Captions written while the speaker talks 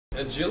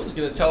Jill is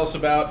going to tell us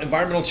about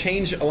environmental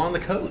change along the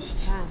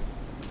coast. Yeah.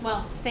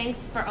 Well, thanks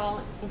for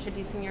all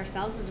introducing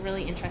yourselves. It's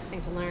really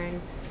interesting to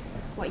learn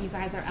what you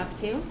guys are up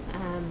to.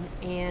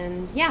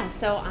 And yeah,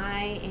 so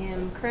I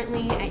am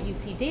currently at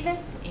UC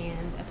Davis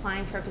and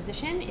applying for a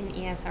position in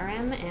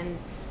ESRM, and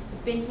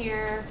I've been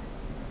here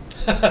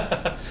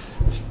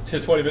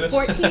 20 minutes?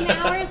 14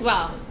 hours,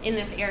 well, in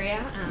this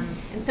area.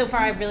 And so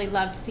far I've really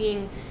loved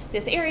seeing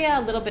this area,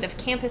 a little bit of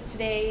campus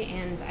today,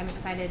 and I'm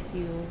excited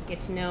to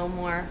get to know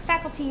more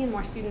faculty and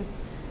more students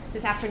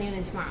this afternoon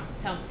and tomorrow.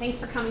 So thanks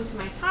for coming to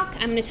my talk.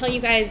 I'm going to tell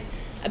you guys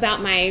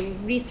about my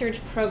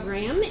research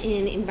program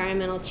in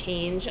environmental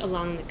change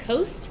along the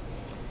coast.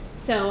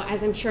 So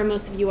as I'm sure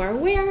most of you are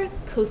aware,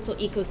 coastal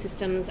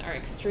ecosystems are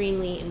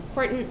extremely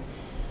important.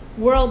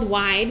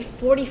 Worldwide,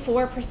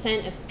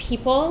 44% of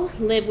people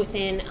live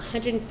within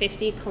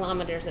 150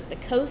 kilometers of the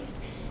coast,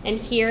 and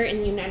here in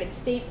the United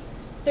States,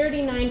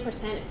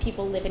 39% of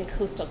people live in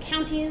coastal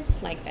counties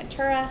like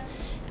Ventura.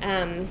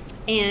 And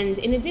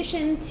in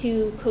addition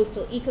to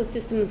coastal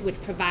ecosystems,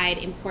 which provide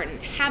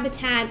important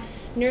habitat,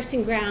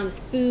 nursing grounds,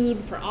 food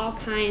for all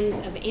kinds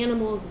of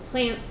animals and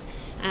plants,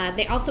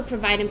 they also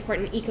provide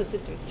important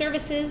ecosystem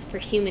services for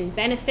human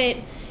benefit,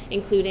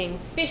 including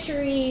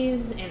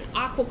fisheries and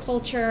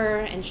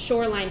aquaculture and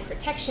shoreline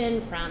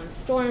protection from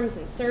storms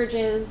and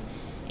surges.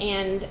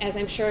 And as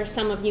I'm sure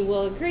some of you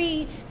will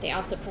agree, they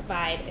also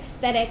provide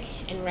aesthetic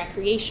and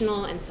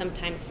recreational and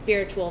sometimes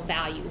spiritual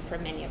value for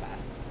many of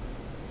us.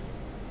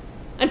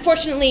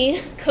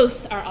 Unfortunately,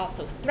 coasts are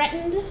also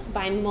threatened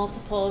by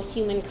multiple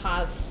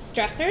human-caused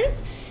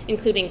stressors,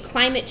 including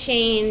climate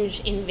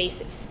change,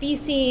 invasive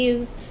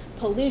species,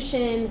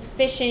 pollution,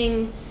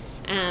 fishing,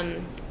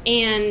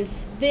 and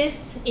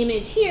this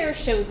image here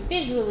shows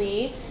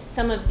visually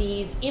some of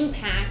these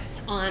impacts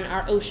on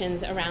our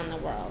oceans around the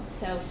world.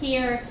 So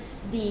here,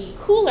 the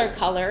cooler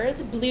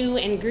colors, blue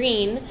and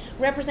green,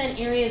 represent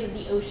areas of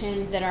the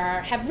ocean that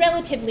have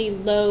relatively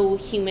low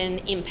human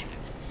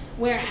impacts,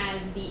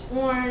 whereas the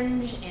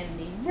orange and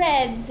the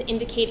reds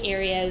indicate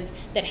areas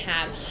that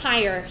have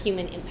higher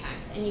human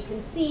impacts. And you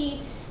can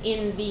see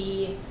in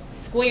the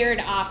squared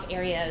off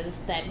areas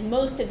that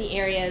most of the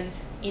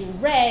areas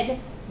in red,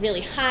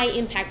 really high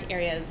impact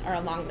areas, are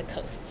along the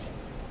coasts.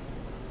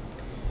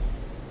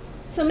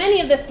 So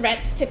many of the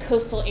threats to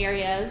coastal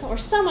areas, or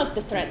some of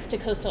the threats to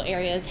coastal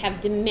areas,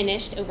 have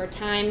diminished over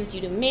time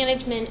due to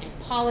management and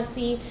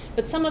policy,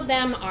 but some of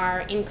them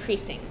are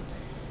increasing.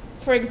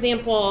 For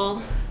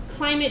example,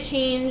 climate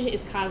change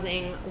is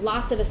causing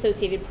lots of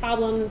associated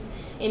problems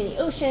in the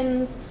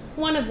oceans,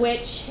 one of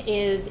which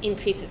is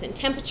increases in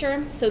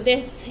temperature. So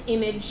this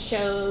image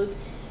shows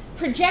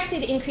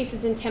projected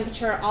increases in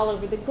temperature all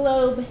over the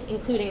globe,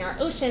 including our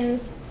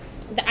oceans.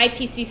 The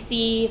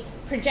IPCC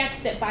projects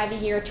that by the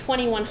year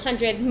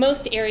 2100,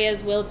 most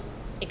areas will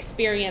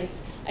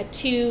experience a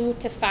 2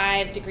 to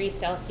 5 degrees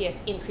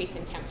Celsius increase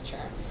in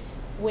temperature,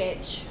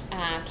 which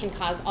can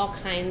cause all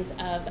kinds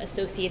of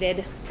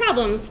associated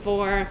problems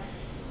for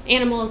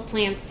animals,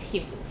 plants,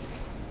 humans.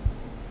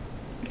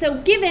 So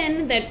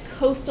given that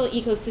coastal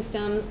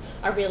ecosystems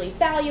are really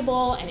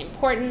valuable and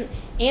important,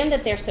 and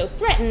that they're so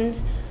threatened,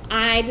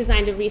 I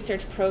designed a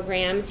research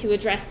program to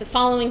address the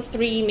following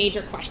 3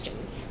 major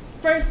questions.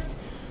 First,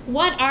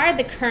 what are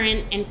the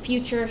current and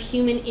future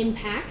human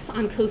impacts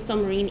on coastal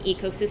marine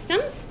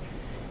ecosystems?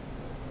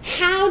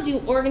 How do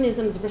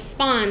organisms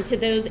respond to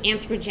those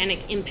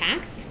anthropogenic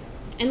impacts?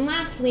 And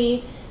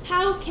lastly,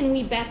 how can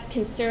we best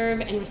conserve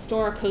and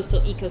restore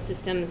coastal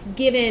ecosystems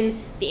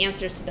given the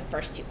answers to the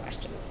first 2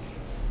 questions?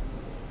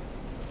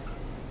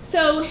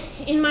 So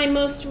in my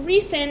most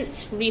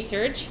recent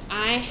research,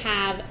 I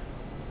have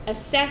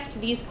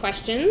assessed these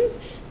questions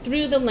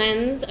through the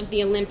lens of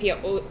the Olympia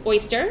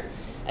oyster,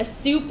 a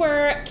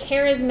super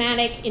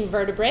charismatic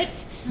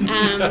invertebrate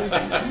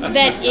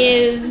that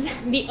is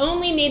the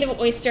only native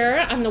oyster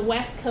on the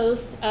west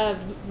coast of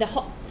the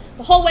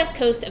whole west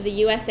coast of the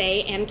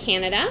USA and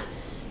Canada.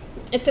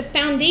 It's a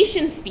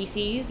foundation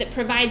species that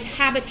provides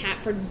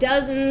habitat for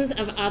dozens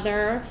of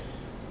other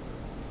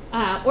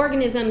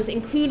organisms,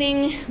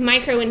 including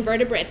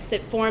microinvertebrates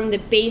that form the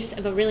base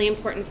of a really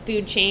important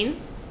food chain.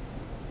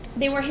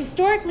 They were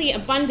historically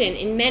abundant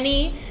in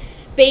many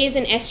bays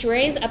and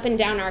estuaries up and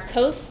down our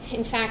coast.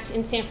 In fact,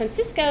 in San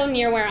Francisco,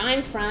 near where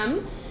I'm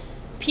from,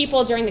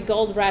 people during the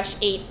gold rush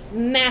ate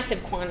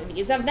massive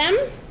quantities of them,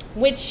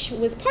 which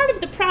was part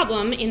of the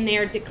problem in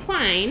their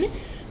decline,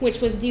 which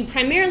was due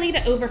primarily to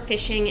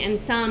overfishing and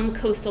some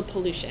coastal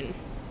pollution.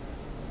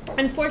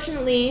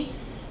 Unfortunately,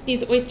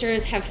 these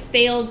oysters have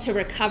failed to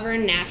recover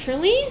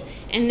naturally,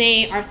 and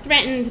they are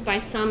threatened by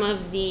some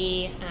of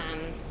the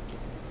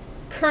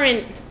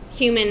current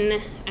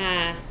human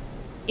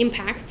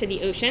impacts to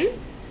the ocean.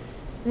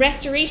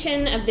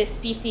 Restoration of this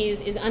species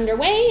is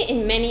underway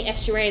in many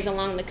estuaries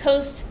along the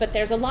coast, but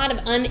there's a lot of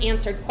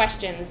unanswered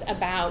questions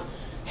about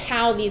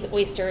how these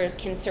oysters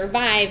can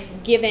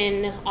survive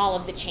given all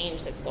of the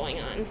change that's going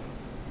on.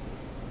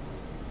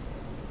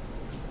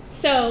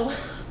 So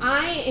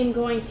I am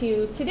going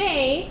to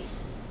today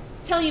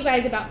tell you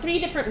guys about 3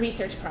 different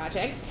research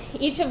projects,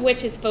 each of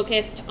which is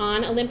focused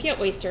on Olympia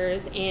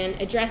oysters and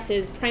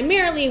addresses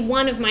primarily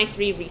one of my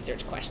 3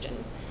 research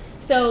questions.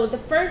 So the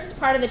first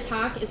part of the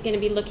talk is going to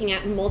be looking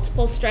at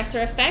multiple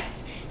stressor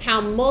effects,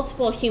 how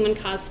multiple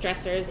human-caused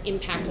stressors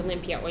impact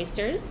Olympia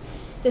oysters.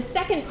 The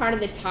second part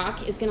of the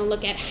talk is going to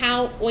look at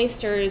how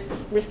oysters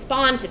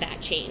respond to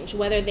that change,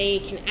 whether they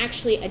can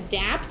actually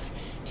adapt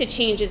to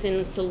changes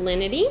in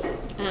salinity,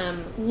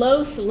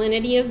 low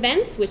salinity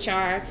events, which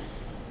are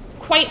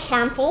quite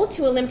harmful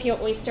to Olympia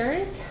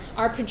oysters,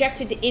 are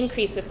projected to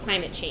increase with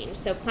climate change.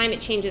 So climate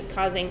change is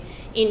causing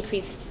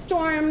increased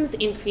storms,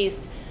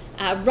 increased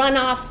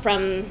runoff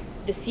from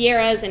the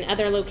Sierras and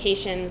other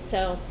locations.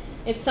 So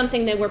it's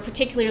something that we're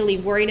particularly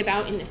worried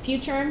about in the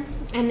future.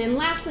 And then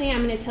lastly,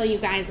 I'm going to tell you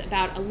guys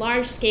about a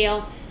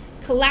large-scale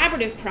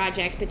collaborative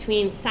project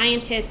between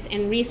scientists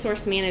and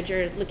resource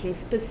managers looking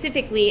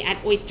specifically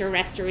at oyster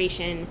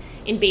restoration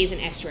in bays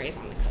and estuaries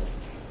on the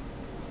coast.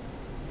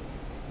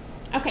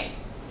 Okay,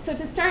 so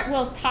to start,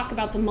 we'll talk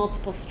about the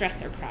multiple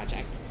stressor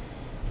project.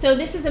 So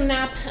this is a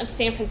map of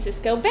San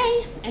Francisco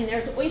Bay, and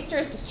there's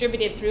oysters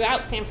distributed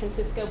throughout San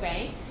Francisco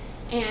Bay.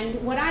 And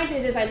what I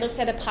did is I looked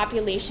at a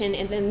population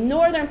in the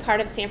northern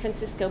part of San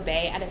Francisco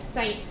Bay at a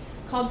site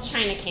called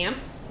China Camp,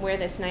 where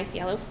this nice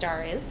yellow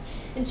star is.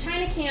 And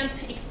China Camp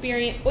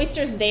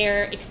oysters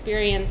there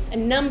experience a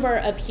number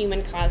of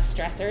human-caused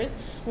stressors,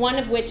 one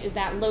of which is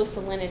that low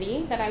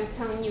salinity that I was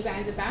telling you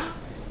guys about.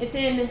 It's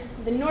in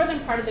the northern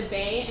part of the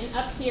bay, and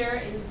up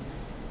here is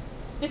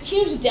this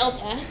huge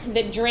delta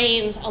that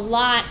drains a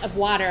lot of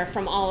water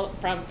from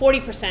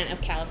 40%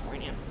 of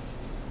California.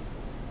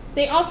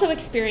 They also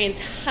experience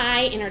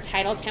high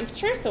intertidal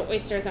temperatures, so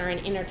oysters are an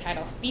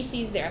intertidal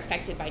species. They're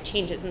affected by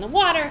changes in the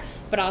water,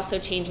 but also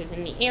changes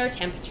in the air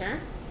temperature.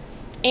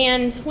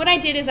 And what I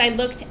did is I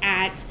looked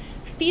at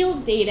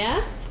field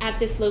data at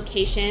this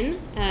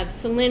location of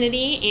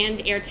salinity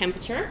and air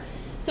temperature.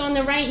 So on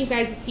the right, you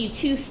guys see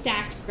 2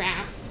 stacked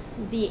graphs.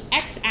 The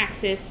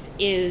x-axis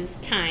is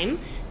time,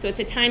 so it's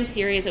a time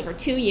series over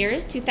 2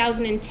 years,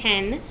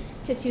 2010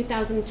 to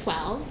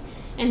 2012.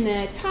 And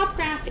the top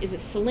graph is a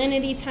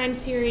salinity time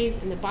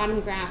series, and the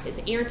bottom graph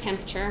is air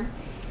temperature.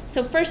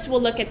 So first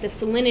we'll look at the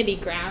salinity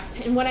graph,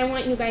 and what I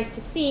want you guys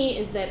to see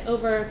is that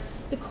over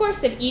the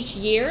course of each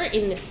year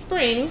in the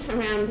spring,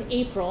 around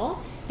April,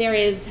 there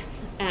is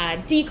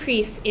a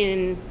decrease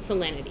in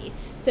salinity.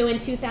 So in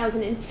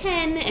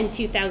 2010 and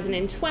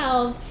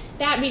 2012,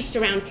 that reached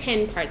around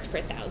 10 parts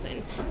per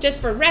thousand. Just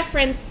for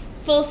reference,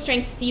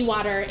 full-strength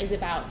seawater is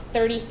about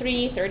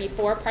 33,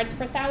 34 parts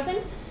per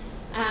thousand.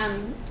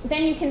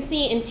 Then you can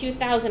see in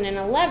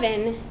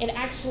 2011, it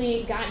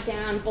actually got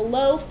down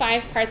below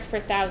 5 parts per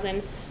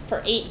thousand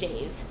for 8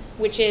 days,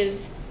 which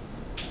is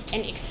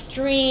an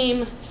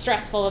extreme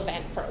stressful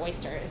event for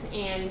oysters.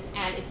 And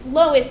at its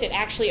lowest, it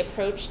actually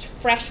approached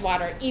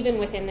freshwater even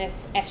within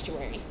this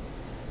estuary.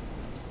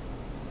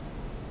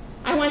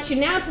 I want you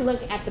now to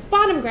look at the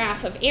bottom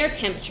graph of air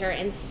temperature,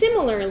 and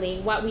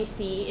similarly, what we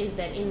see is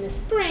that in the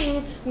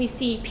spring, we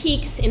see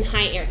peaks in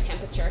high air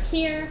temperature.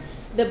 Here,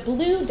 the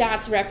blue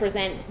dots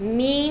represent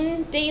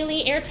mean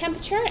daily air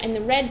temperature, and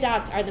the red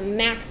dots are the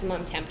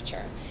maximum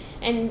temperature.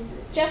 And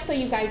just so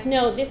you guys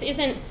know, this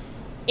isn't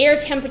air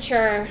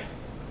temperature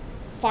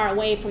far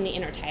away from the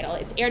intertidal.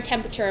 It's air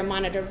temperature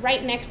monitored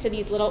right next to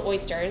these little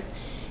oysters,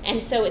 and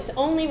so it's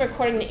only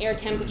recording the air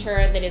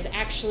temperature that is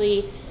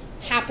actually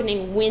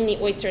happening when the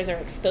oysters are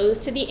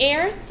exposed to the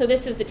air. So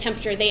this is the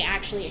temperature they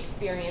actually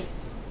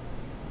experienced.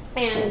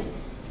 And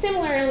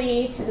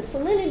similarly to the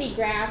salinity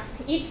graph,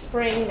 each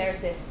spring there's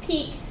this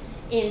peak.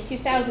 In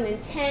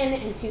 2010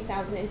 and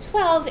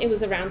 2012, it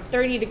was around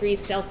 30 degrees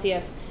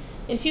Celsius.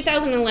 In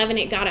 2011,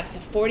 it got up to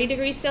 40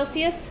 degrees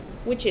Celsius,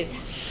 which is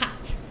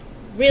hot,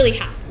 really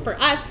hot for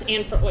us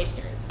and for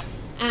oysters.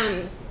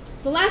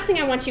 The last thing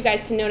I want you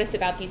guys to notice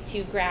about these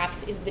 2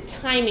 graphs is the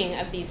timing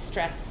of these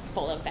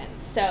stressful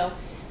events. So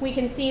we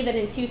can see that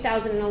in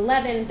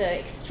 2011, the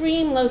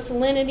extreme low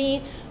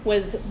salinity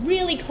was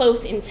really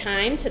close in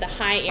time to the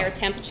high air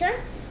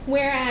temperature,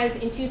 whereas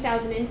in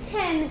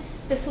 2010,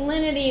 the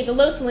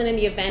low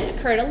salinity event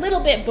occurred a little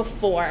bit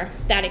before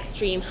that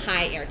extreme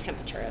high air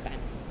temperature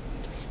event.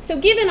 So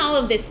given all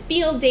of this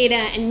field data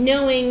and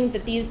knowing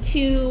that these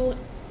 2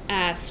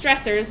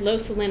 stressors, low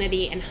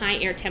salinity and high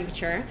air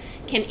temperature,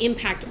 can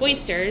impact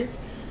oysters,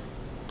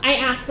 I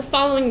asked the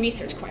following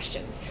research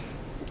questions.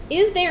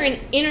 Is there an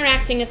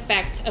interacting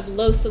effect of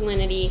low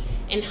salinity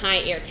and high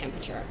air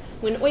temperature?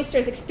 When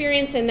oysters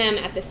experience them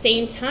at the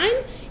same time,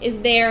 is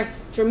there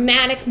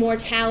dramatic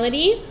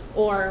mortality,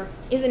 or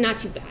is it not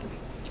too bad?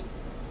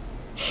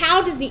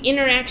 How does the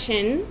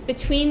interaction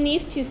between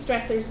these 2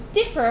 stressors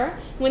differ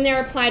when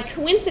they're applied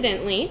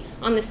coincidentally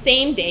on the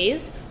same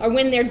days, or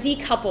when they're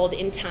decoupled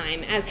in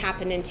time, as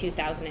happened in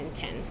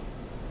 2010?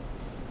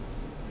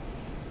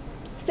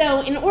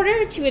 So in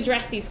order to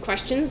address these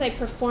questions, I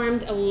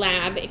performed a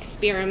lab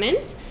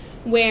experiment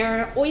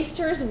where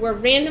oysters were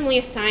randomly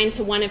assigned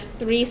to one of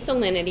 3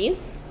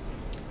 salinities,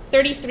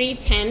 33,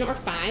 10, or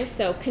 5,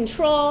 so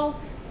control,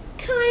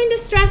 kind of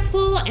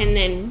stressful, and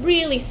then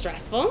really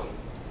stressful.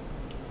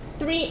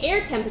 3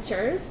 air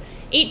temperatures,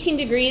 18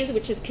 degrees,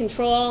 which is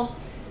control.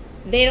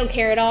 They don't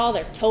care at all.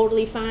 They're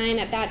totally fine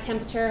at that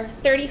temperature.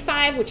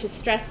 35, which is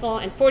stressful,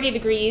 and 40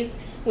 degrees,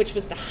 which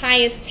was the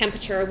highest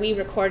temperature we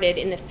recorded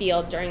in the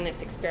field during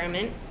this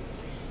experiment.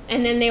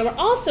 And then they were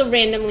also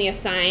randomly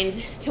assigned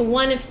to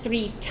one of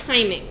 3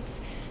 timings.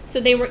 So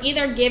they were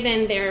either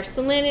given their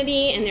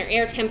salinity and their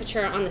air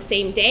temperature on the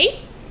same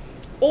day,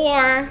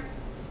 or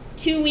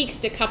 2 weeks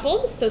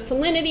decoupled. So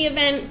salinity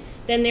event,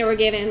 then they were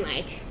given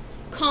like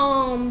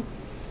calm,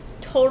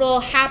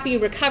 total happy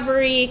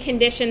recovery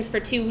conditions for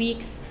 2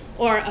 weeks,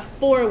 or a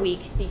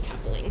 4-week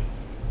decoupling.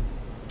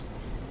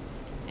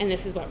 And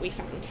this is what we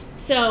found.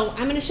 So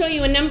I'm going to show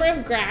you a number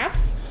of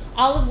graphs,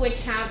 all of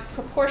which have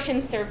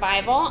proportion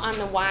survival on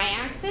the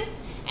y-axis,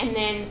 and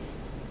then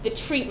the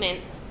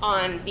treatment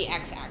on the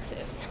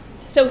x-axis.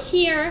 So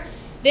here,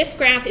 this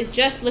graph is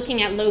just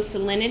looking at low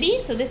salinity.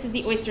 So this is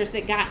the oysters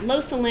that got low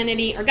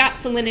salinity, or got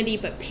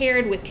salinity but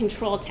paired with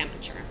control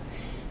temperature.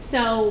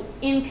 So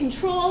in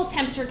control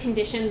temperature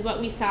conditions, what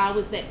we saw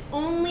was that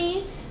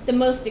only the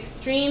most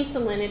extreme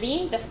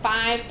salinity, the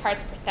 5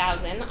 parts per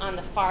thousand on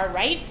the far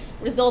right,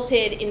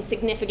 resulted in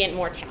significant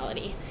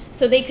mortality.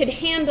 So they could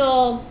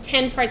handle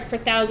 10 parts per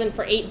thousand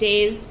for 8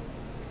 days,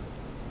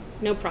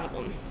 no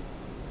problem.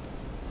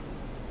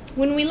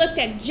 When we looked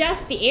at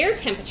just the air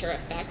temperature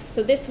effects,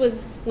 so this was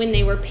when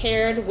they were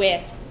paired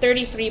with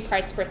 33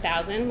 parts per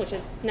thousand, which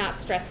is not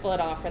stressful at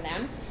all for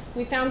them,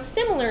 we found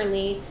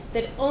similarly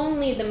that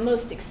only the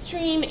most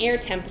extreme air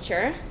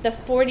temperature, the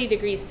 40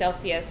 degrees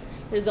Celsius,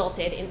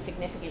 resulted in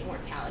significant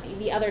mortality.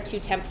 The other 2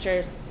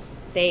 temperatures,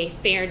 they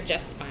fared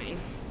just fine.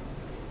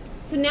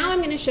 So now I'm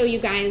going to show you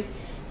guys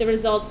the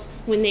results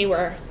when they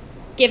were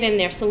given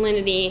their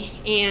salinity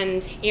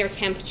and air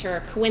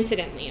temperature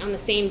coincidentally on the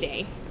same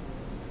day.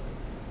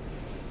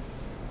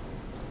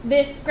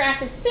 This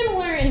graph is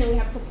similar in that we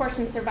have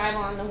proportion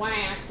survival on the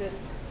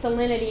y-axis,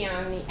 salinity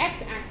on the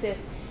x-axis,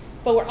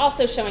 but we're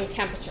also showing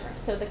temperature.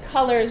 So the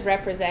colors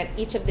represent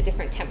each of the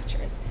different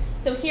temperatures.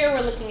 So here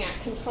we're looking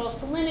at control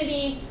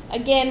salinity.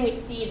 Again, we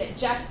see that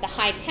just the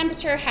high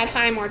temperature had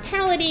high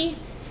mortality.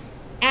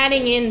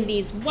 Adding in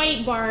these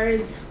white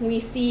bars, we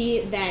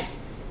see that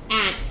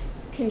at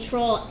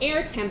control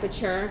air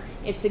temperature,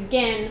 it's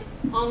again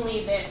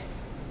only this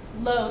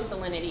low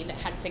salinity that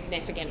had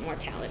significant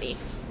mortality.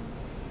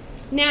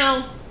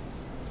 Now,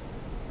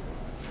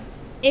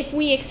 if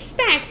we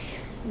expect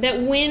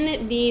that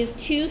when these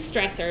 2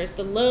 stressors,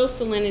 the low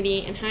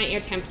salinity and high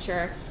air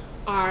temperature,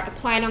 are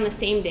applied on the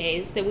same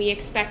days, that we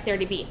expect there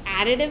to be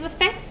additive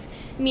effects,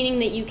 meaning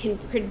that you can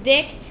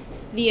predict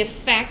the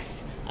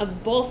effects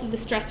of both of the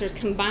stressors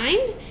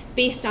combined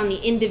based on the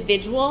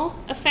individual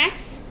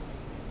effects.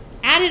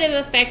 Additive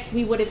effects,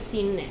 we would have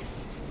seen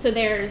this. So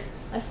there's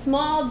a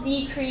small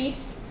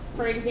decrease.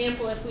 For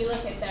example, if we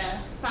look at the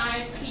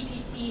 5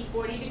 ppt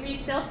 40 degrees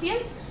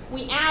Celsius,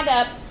 we add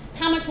up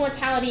how much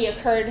mortality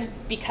occurred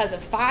because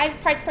of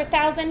 5 parts per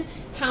thousand,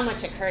 how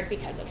much occurred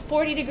because of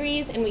 40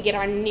 degrees, and we get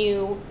our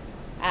new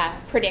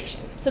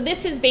prediction. So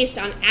this is based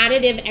on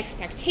additive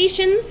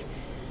expectations,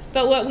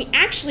 but what we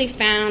actually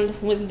found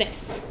was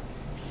this,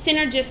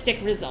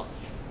 synergistic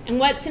results. And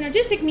what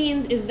synergistic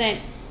means is that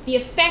the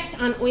effect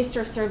on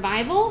oyster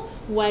survival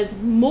was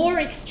more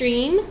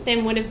extreme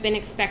than would have been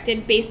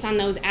expected based on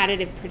those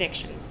additive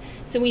predictions.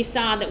 So we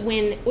saw that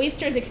when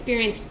oysters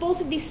experienced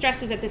both of these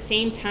stresses at the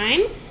same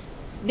time,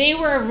 they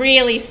were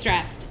really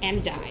stressed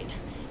and died.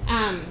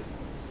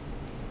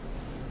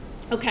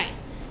 Okay,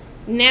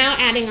 now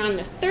adding on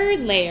the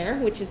 3rd layer,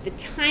 which is the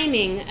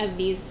timing of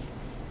these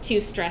 2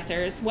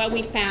 stressors, what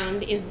we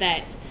found is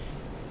that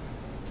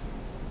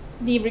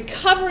the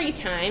recovery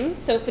time,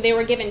 so if they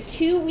were given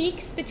 2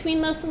 weeks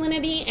between low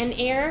salinity and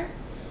air,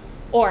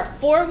 or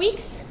 4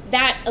 weeks,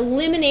 that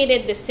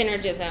eliminated the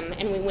synergism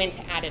and we went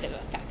to additive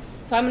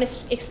effects. So I'm going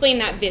to explain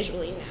that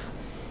visually now.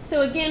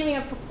 So again, we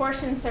have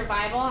proportion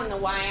survival on the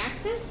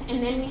y-axis,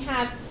 and then we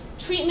have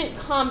treatment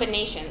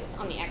combinations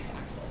on the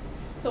x-axis.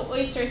 So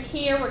oysters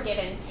here were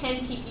given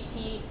 10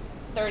 ppt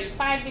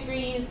 35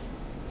 degrees,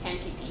 10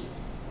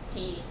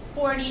 ppt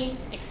 40,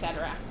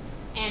 etc.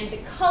 And the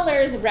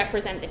colors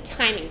represent the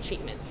timing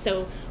treatments.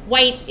 So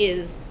white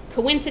is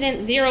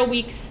coincident, 0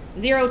 weeks,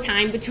 0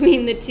 time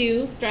between the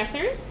 2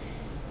 stressors.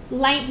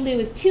 Light blue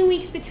is 2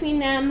 weeks between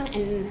them,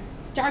 and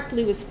dark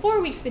blue is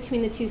 4 weeks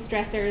between the 2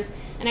 stressors.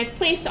 And I've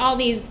placed all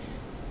these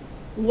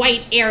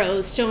white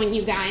arrows showing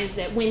you guys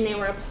that when they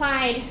were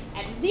applied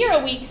at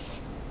 0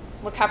 weeks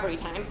recovery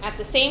time, at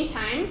the same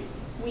time,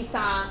 we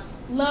saw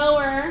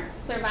lower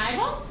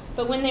survival,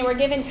 but when they were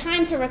given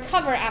time to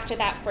recover after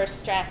that first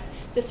stress,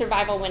 the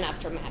survival went up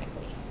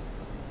dramatically.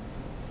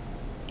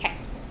 Okay.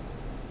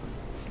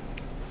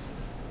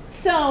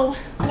 So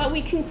what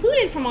we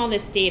concluded from all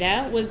this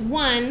data was,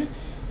 1,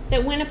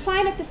 that when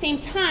applied at the same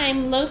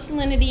time, low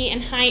salinity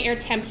and high air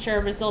temperature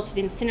resulted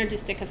in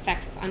synergistic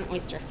effects on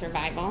oyster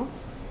survival.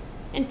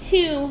 And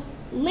 2,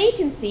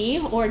 latency,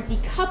 or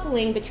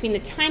decoupling between the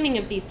timing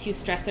of these 2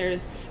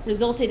 stressors,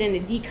 resulted in a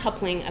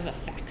decoupling of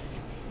effects.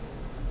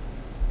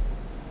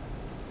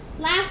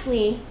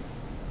 Lastly,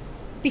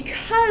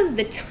 because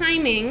the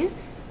timing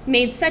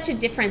made such a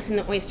difference in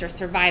the oyster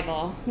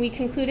survival, we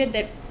concluded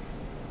that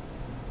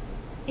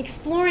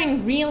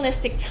exploring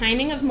realistic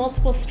timing of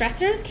multiple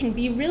stressors can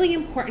be really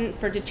important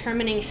for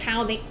determining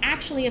how they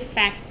actually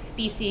affect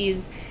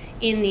species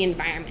in the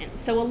environment.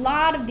 So a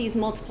lot of these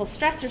multiple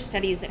stressor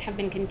studies that have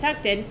been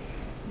conducted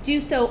do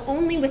so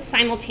only with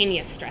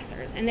simultaneous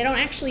stressors, and they don't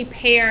actually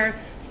pair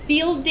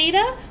field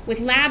data with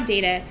lab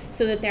data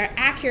so that they're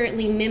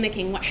accurately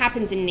mimicking what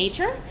happens in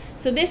nature.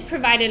 So this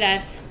provided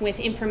us with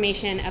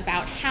information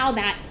about how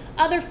that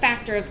other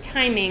factor of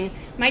timing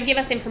might give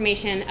us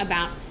information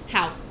about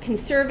how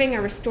conserving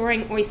or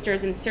restoring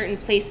oysters in certain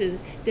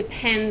places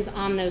depends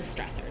on those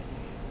stressors.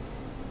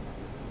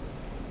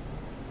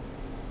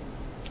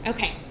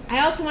 Okay, I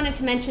also wanted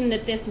to mention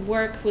that this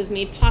work was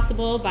made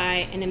possible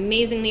by an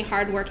amazingly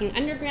hardworking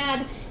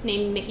undergrad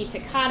named Miki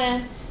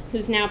Takata,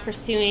 who's now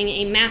pursuing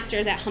a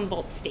master's at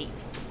Humboldt State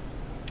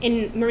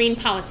in marine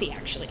policy,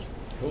 actually.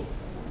 Cool.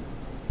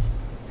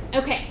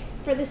 Okay,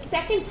 for the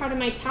second part of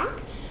my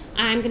talk,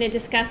 I'm going to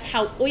discuss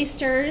how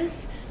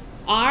oysters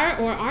are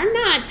or are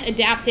not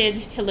adapted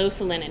to low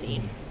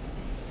salinity.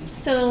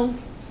 So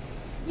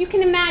you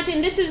can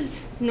imagine this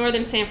is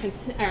northern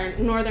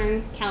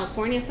northern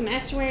California, some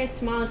estuaries,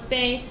 Tomales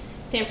Bay,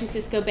 San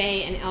Francisco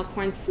Bay, and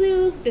Elkhorn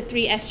Slough, the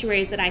three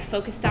estuaries that I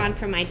focused on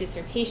for my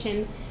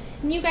dissertation.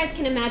 And you guys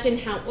can imagine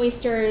how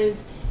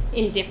oysters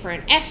in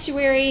different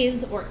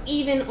estuaries, or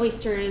even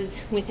oysters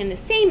within the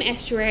same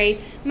estuary,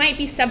 might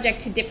be subject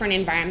to different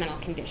environmental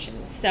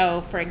conditions.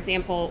 So, for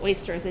example,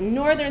 oysters in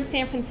northern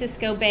San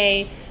Francisco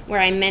Bay,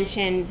 where I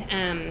mentioned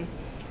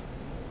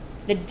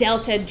the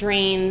delta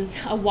drains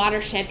a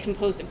watershed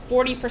composed of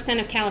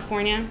 40% of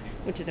California,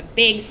 which is a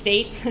big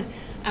state.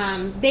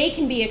 They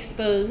can be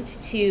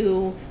exposed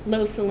to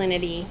low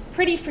salinity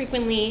pretty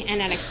frequently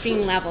and at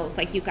extreme levels,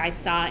 like you guys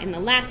saw in the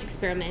last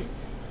experiment.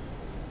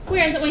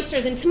 Whereas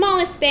oysters in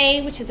Tomales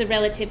Bay, which is a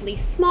relatively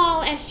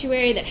small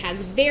estuary that has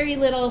very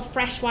little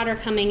fresh water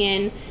coming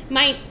in,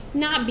 might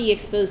not be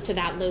exposed to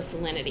that low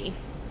salinity.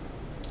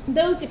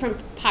 Those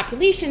different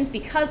populations,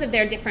 because of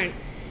their different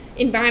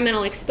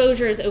environmental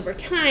exposures over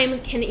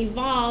time, can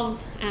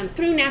evolve,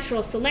 through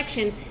natural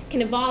selection,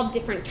 can evolve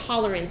different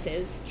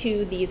tolerances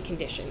to these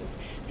conditions.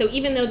 So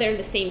even though they're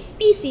the same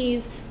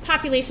species,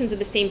 populations of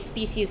the same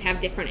species have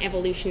different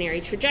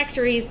evolutionary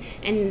trajectories,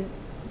 and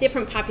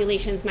different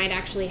populations might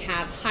actually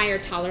have higher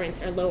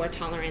tolerance or lower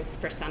tolerance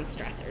for some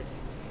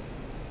stressors.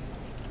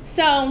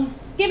 So,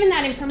 given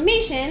that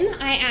information,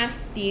 I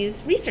asked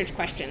these research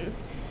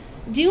questions.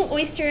 Do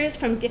oysters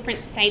from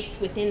different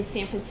sites within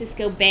San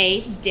Francisco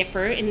Bay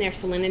differ in their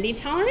salinity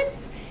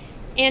tolerance?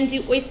 And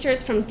do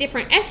oysters from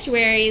different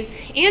estuaries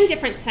and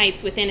different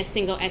sites within a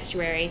single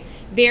estuary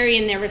vary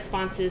in their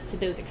responses to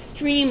those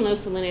extreme low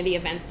salinity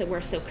events that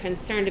we're so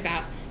concerned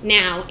about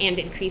now and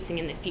increasing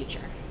in the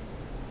future?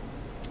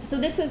 So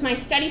this was my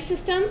study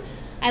system.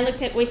 I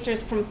looked at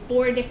oysters from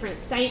 4 different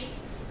sites.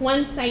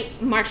 One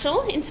site,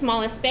 Marshall, in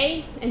Tomales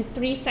Bay, and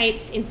 3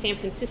 sites in San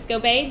Francisco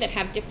Bay that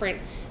have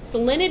different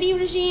salinity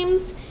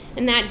regimes,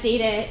 and that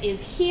data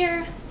is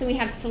here. So we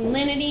have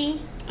salinity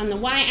on the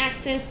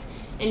y-axis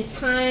and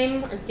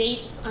time or date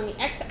on the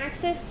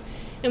x-axis.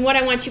 And what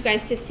I want you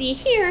guys to see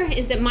here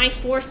is that my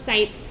 4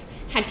 sites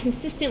had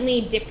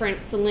consistently different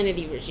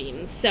salinity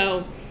regimes.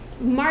 So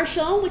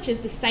Marshall, which is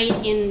the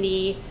site in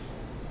the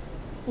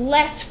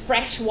less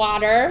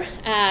freshwater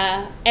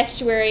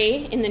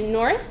estuary in the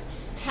north,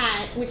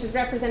 which is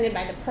represented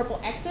by the purple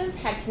X's,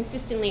 had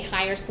consistently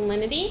higher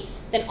salinity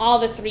than all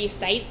the 3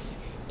 sites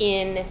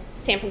in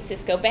San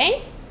Francisco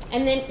Bay.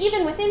 And then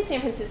even within San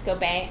Francisco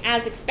Bay,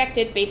 as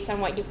expected based on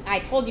what I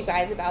told you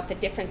guys about the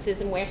differences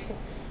in where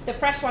the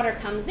freshwater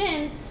comes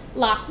in,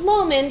 Loch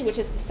Lomond, which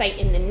is the site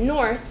in the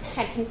north,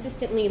 had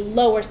consistently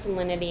lower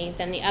salinity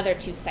than the other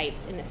 2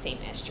 sites in the same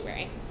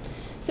estuary.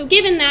 So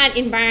given that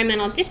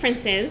environmental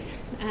differences,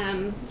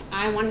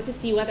 I wanted to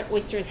see whether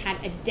oysters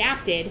had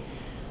adapted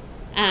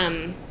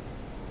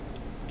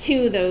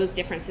to those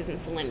differences in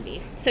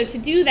salinity. So to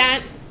do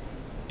that,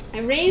 I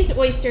raised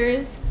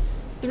oysters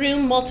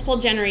through multiple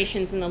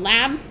generations in the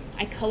lab.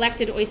 I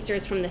collected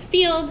oysters from the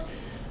field,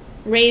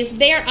 raised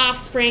their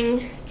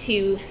offspring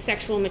to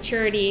sexual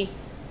maturity,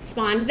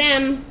 spawned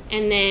them,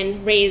 and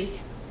then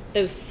raised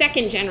those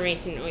second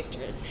generation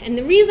oysters. And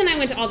the reason I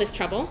went to all this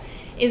trouble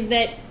is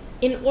that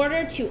in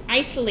order to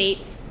isolate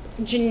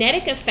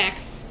genetic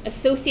effects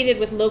associated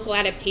with local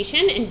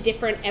adaptation and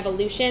different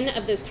evolution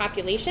of those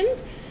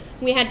populations,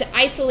 we had to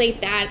isolate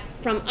that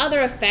from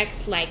other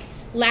effects like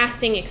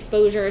lasting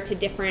exposure to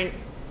different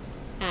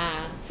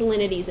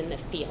salinities in the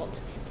field.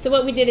 So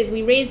what we did is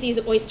we raised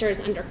these oysters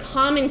under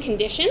common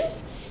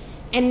conditions,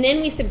 and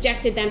then we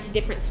subjected them to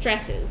different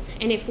stresses.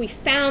 And if we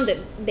found that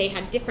they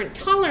had different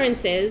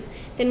tolerances,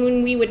 then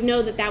when we would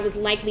know that that was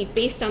likely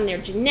based on their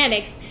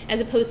genetics as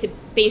opposed to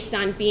based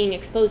on being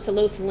exposed to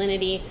low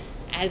salinity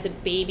as a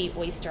baby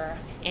oyster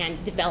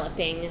and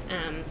developing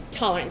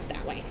tolerance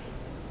that way.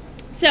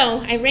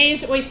 So I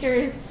raised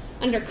oysters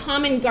under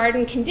common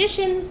garden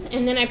conditions,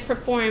 and then I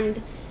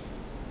performed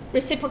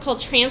reciprocal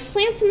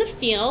transplants in the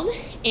field,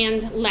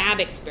 and lab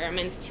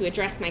experiments to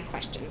address my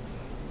questions.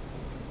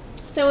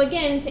 So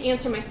again, to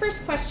answer my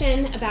first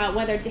question about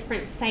whether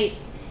different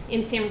sites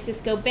in San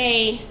Francisco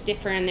Bay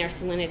differ in their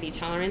salinity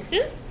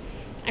tolerances,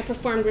 I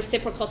performed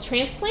reciprocal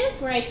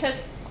transplants where I took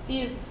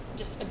these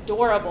just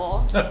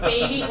adorable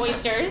baby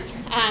oysters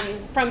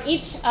from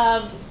each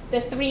of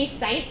the 3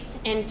 sites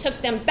and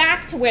took them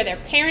back to where their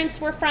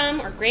parents were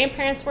from or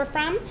grandparents were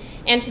from,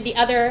 and to the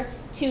other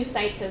 2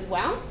 sites as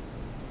well.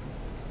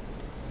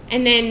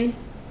 And then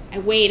I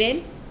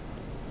waited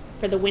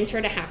for the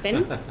winter to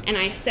happen, and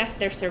I assessed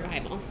their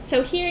survival.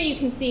 So here you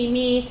can see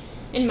me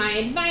and my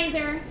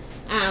advisor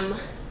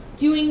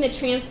doing the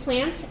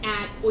transplants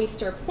at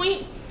Oyster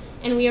Point,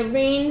 and we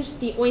arranged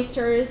the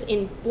oysters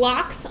in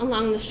blocks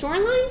along the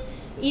shoreline.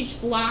 Each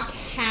block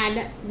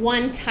had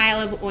 1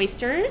 tile of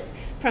oysters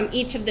from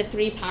each of the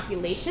 3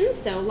 populations,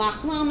 so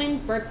Loch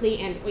Lomond, Berkeley,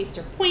 and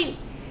Oyster Point.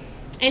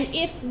 And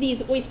if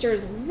these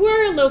oysters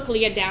were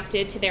locally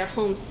adapted to their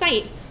home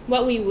site,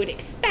 what we would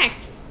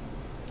expect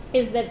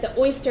is that the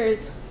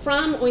oysters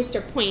from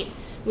Oyster Point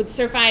would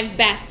survive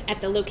best at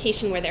the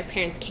location where their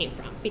parents came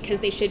from, because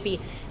they should be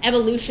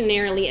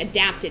evolutionarily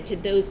adapted to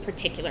those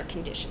particular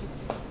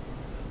conditions.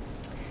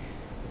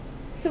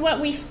 So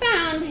what we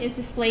found is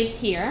displayed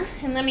here,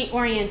 and let me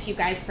orient you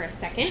guys for a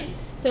second.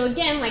 So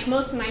again, like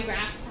most of my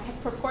graphs, I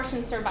have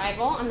proportion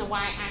survival on the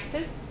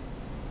y-axis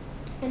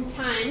and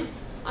time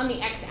on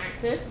the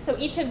x-axis. So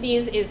each of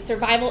these is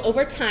survival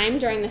over time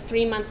during the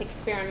 3-month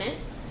experiment,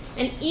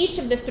 and each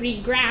of the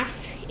 3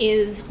 graphs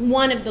is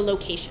one of the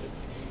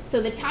locations.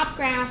 So the top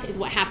graph is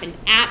what happened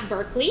at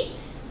Berkeley,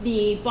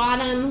 the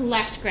bottom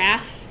left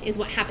graph is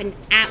what happened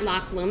at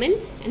Loch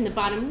Lomond, and the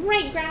bottom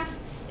right graph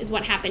is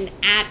what happened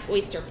at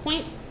Oyster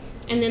Point.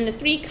 And then the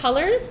 3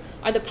 colors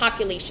are the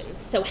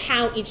populations, so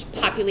how each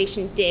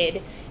population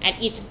did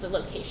at each of the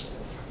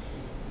locations.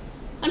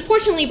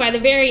 Unfortunately, by the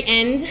very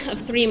end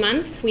of 3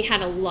 months, we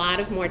had a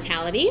lot of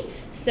mortality,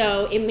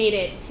 so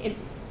it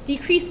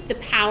decreased the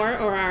power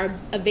or our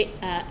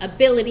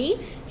ability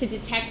to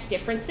detect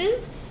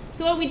differences.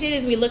 So what we did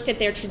is we looked at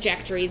their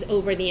trajectories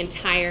over the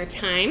entire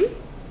time.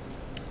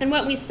 And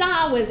what we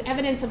saw was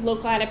evidence of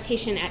local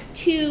adaptation at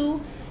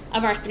 2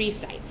 of our 3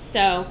 sites.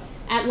 So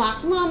at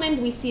Loch Lomond,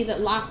 we see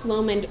that Loch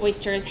Lomond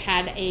oysters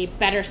had a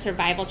better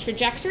survival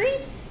trajectory.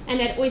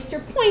 And at Oyster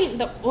Point,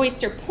 the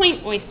Oyster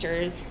Point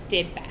oysters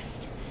did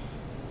best.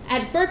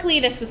 At Berkeley,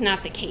 this was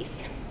not the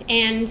case.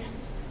 And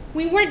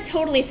we weren't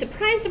totally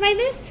surprised by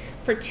this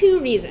for 2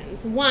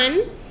 reasons.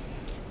 One,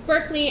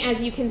 Berkeley,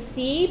 as you can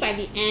see, by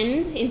the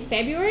end in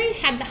February,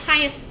 had the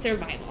highest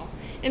survival.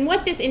 And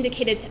what this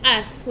indicated to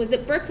us was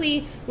that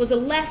Berkeley was a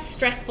less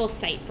stressful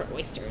site for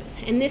oysters.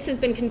 And this has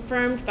been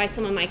confirmed by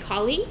some of my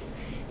colleagues.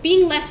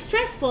 Being less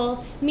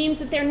stressful means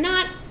that they're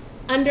not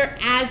under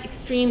as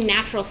extreme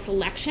natural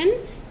selection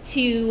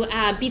to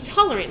be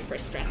tolerant for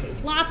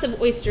stresses. Lots of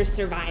oysters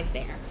survive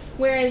there.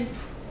 Whereas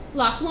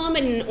Loch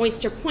Lomond and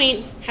Oyster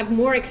Point have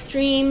more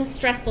extreme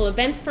stressful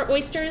events for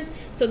oysters,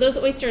 so those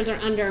oysters are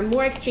under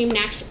more extreme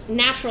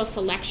natural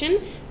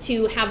selection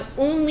to have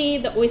only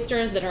the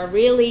oysters that are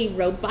really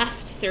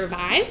robust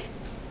survive.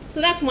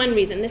 So that's one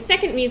reason. The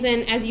second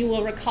reason, as you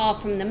will recall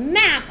from the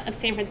map of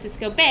San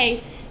Francisco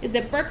Bay, is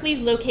that Berkeley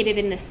is located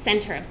in the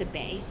center of the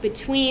bay,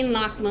 between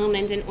Loch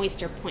Lomond and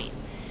Oyster Point.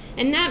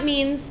 And that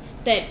means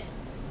that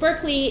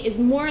Berkeley is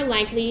more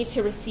likely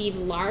to receive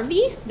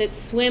larvae that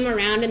swim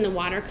around in the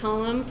water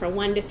column for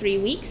 1 to 3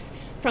 weeks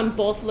from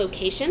both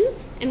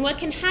locations. And what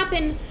can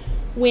happen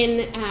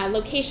when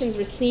locations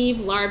receive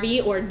larvae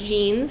or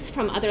genes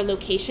from other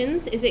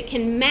locations is it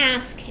can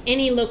mask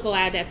any local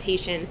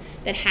adaptation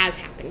that has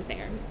happened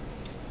there.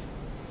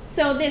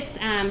 So this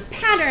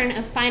pattern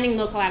of finding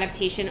local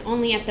adaptation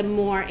only at the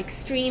more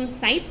extreme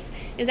sites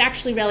is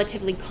actually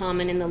relatively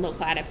common in the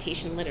local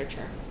adaptation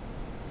literature.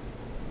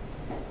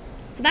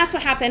 So that's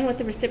what happened with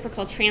the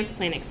reciprocal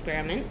transplant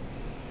experiment.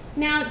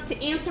 Now,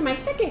 to answer my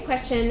second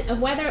question of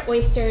whether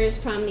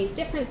oysters from these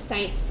different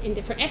sites in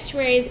different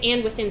estuaries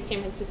and within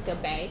San Francisco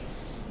Bay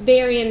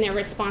vary in their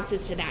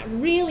responses to that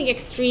really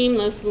extreme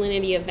low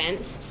salinity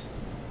event,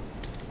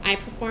 I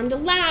performed a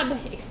lab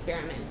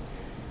experiment.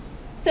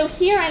 So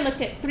here I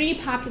looked at 3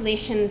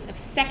 populations of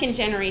 2nd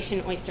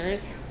generation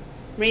oysters,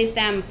 raised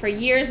them for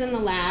years in the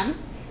lab,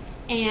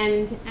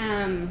 and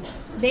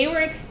they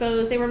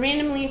were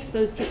randomly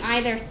exposed to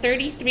either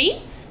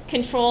 33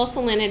 control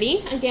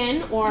salinity,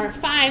 again, or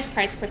 5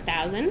 parts per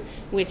thousand,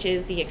 which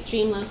is the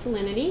extreme low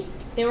salinity.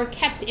 They were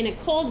kept in a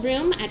cold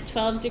room at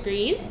 12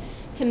 degrees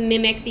to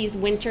mimic these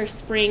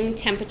winter-spring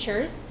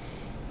temperatures.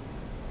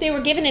 They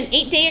were given an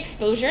 8-day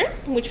exposure,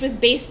 which was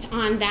based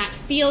on that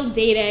field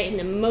data in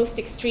the most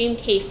extreme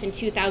case in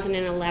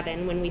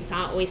 2011 when we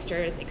saw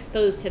oysters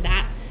exposed to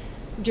that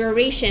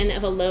duration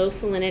of a low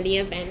salinity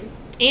event,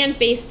 and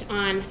based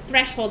on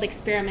threshold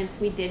experiments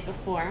we did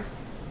before.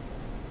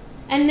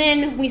 And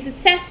then we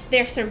assessed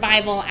their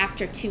survival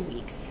after 2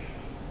 weeks.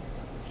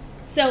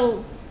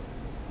 So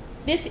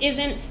This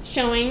isn't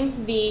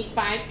showing the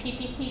 5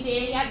 PPT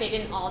data yet. They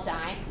didn't all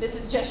die. This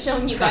is just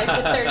showing you guys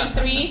the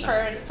 33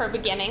 for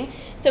beginning.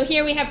 So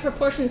here we have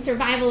proportion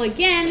survival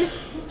again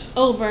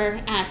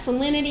over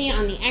salinity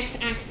on the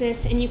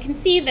x-axis. And you can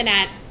see that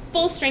at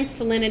full strength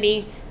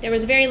salinity, there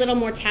was very little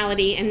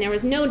mortality and there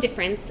was no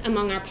difference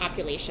among our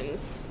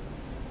populations.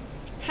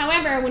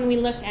 However, when we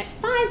looked at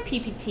 5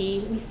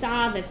 PPT, we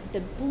saw that the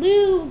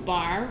blue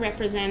bar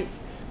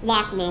represents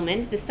Loch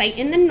Lomond, the site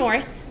in the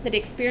north that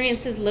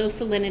experiences low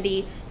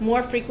salinity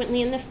more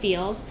frequently in the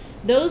field.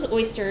 Those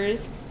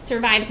oysters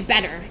survived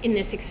better in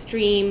this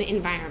extreme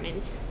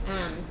environment.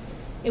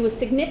 It was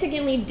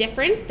significantly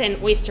different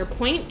than Oyster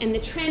Point, and the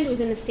trend was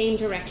in the same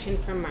direction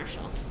for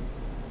Marshall.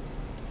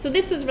 So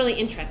this was really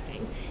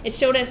interesting. It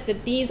showed us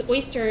that these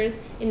oysters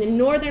in the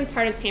northern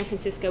part of San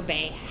Francisco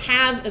Bay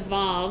have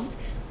evolved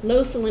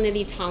low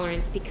salinity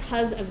tolerance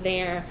because of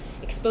their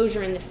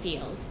exposure in the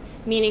field,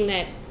 meaning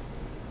that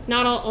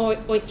not all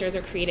oysters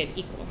are created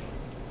equal.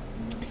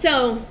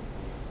 So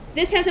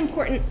this has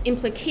important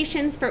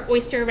implications for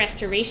oyster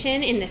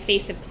restoration in the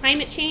face of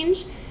climate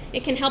change.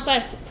 It can help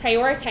us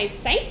prioritize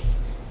sites.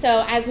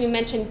 So as we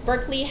mentioned,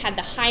 Berkeley had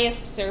the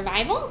highest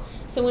survival.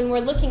 So when we're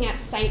looking at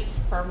sites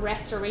for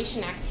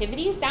restoration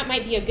activities, that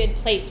might be a good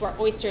place where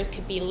oysters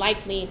could be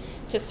likely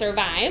to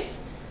survive.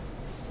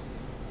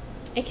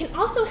 It can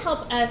also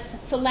help us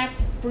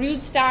select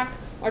broodstock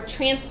or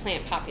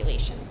transplant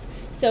populations.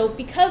 So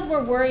because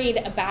we're worried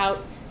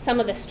about some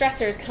of the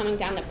stressors coming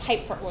down the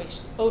pipe for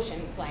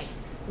oceans, like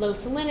low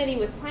salinity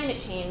with climate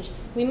change,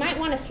 we might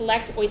want to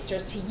select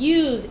oysters to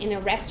use in a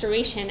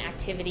restoration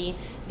activity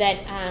that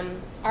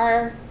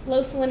are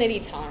low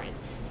salinity tolerant.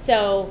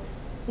 So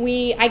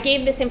I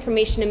gave this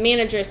information to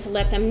managers to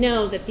let them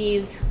know that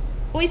these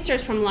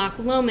oysters from Loch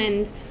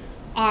Lomond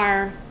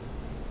are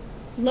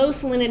low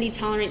salinity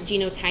tolerant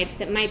genotypes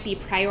that might be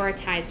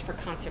prioritized for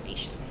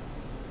conservation.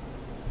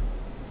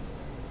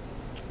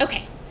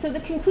 Okay, so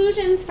the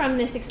conclusions from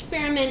this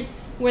experiment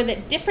were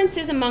that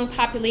differences among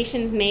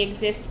populations may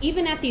exist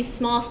even at these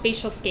small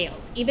spatial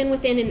scales, even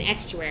within an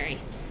estuary,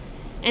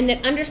 and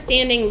that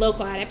understanding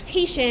local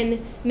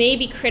adaptation may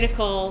be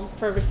critical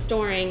for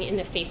restoring in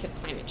the face of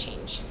climate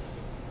change.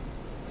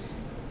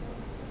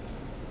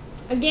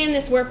 Again,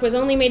 this work was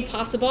only made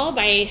possible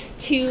by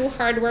 2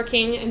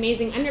 hardworking,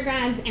 amazing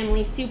undergrads,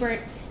 Emily Subert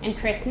and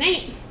Chris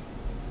Knight.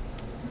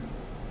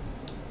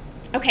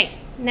 Okay,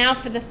 now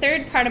for the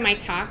third part of my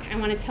talk, I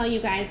want to tell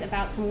you guys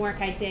about some work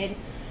I did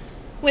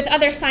with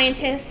other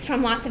scientists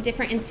from lots of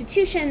different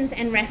institutions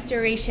and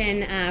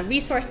restoration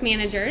resource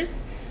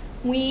managers.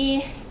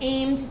 We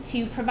aimed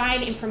to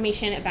provide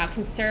information about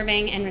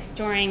conserving and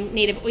restoring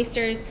native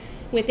oysters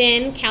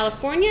within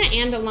California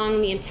and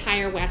along the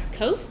entire West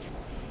Coast.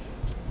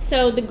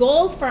 So the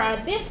goals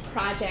for this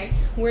project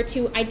were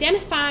to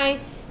identify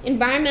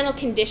environmental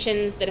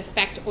conditions that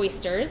affect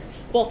oysters,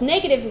 both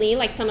negatively,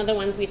 like some of the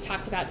ones we've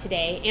talked about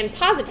today, and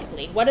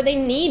positively. What do they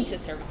need to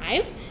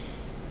survive?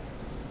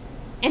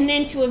 And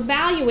then to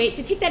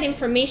take that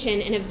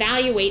information and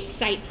evaluate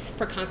sites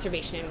for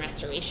conservation and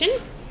restoration,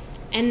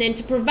 and then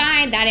to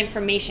provide that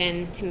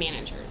information to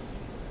managers.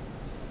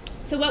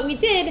 So what we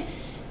did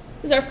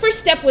is our first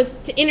step was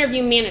to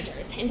interview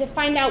managers and to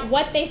find out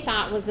what they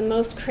thought was the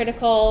most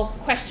critical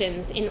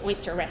questions in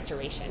oyster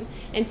restoration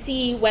and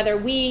see whether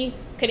we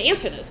could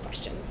answer those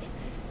questions.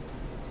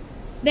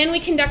 Then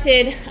we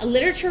conducted a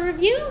literature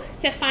review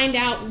to find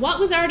out what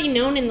was already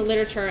known in the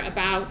literature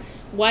about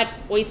what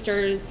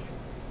oysters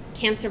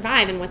can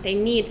survive and what they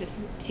need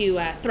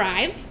to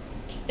thrive.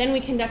 Then we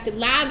conducted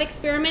lab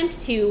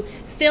experiments to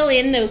fill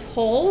in those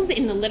holes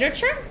in the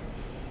literature.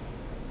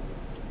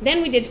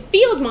 Then we did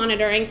field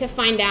monitoring to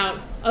find out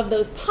of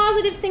those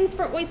positive things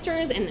for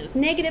oysters and those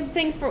negative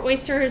things for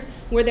oysters.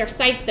 Were there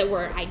sites that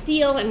were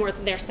ideal and were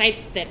there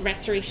sites that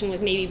restoration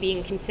was maybe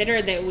being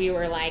considered that we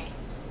were like,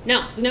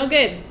 no, it's no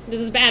good, this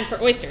is bad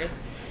for oysters.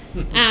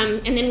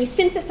 And then we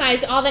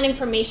synthesized all that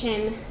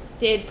information,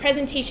 did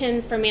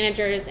presentations for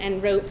managers,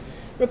 and wrote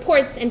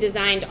reports and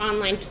designed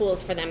online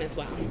tools for them as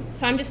well.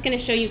 So I'm just going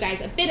to show you guys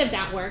a bit of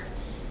that work.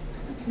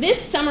 This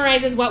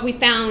summarizes what we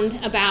found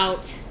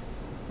about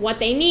what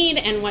they need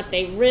and what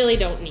they really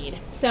don't need.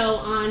 So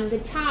on the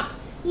top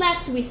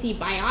left, we see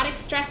biotic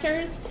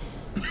stressors.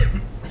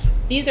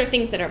 These are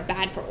things that are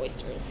bad for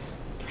oysters.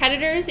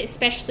 Predators,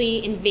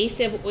 especially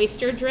invasive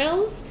oyster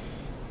drills,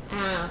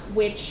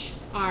 which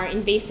are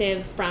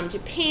invasive from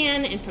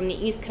Japan and from the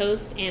East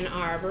Coast and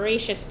are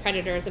voracious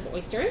predators of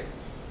oysters.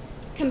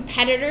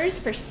 Competitors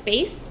for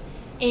space,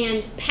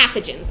 and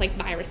pathogens like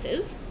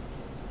viruses.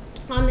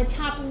 On the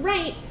top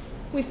right,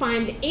 we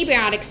find the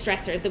abiotic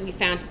stressors that we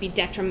found to be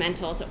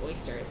detrimental to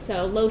oysters.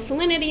 So low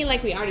salinity,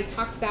 like we already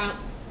talked about,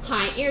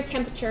 high air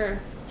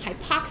temperature,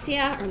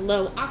 hypoxia or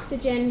low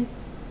oxygen,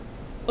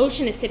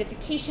 ocean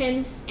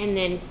acidification, and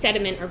then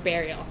sediment or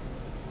burial.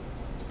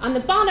 On the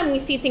bottom, we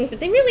see things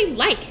that they really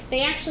like.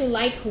 They actually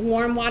like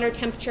warm water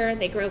temperature,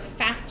 they grow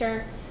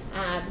faster,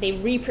 they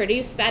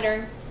reproduce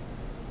better.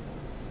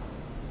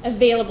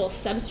 Available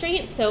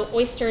substrate, so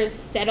oysters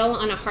settle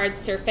on a hard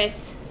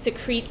surface,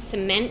 secrete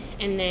cement,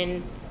 and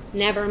then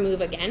never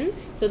move again.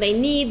 So they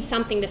need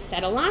something to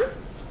settle on.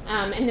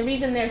 And the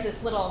reason there's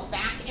this little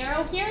back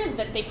arrow here is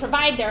that they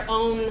provide their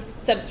own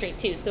substrate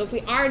too. So if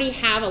we already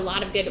have a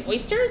lot of good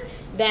oysters,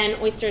 then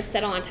oysters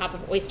settle on top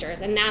of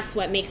oysters. And that's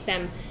what makes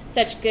them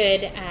such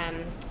good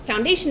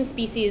foundation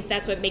species.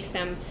 That's what makes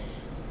them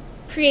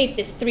create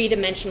this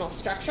three-dimensional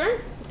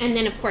structure. And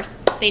then, of course,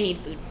 they need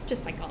food,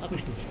 just like all of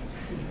us.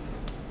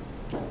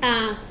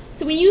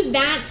 So we use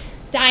that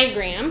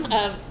diagram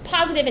of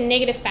positive and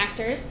negative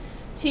factors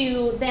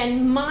to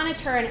then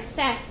monitor and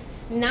assess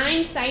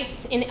 9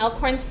 sites in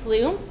Elkhorn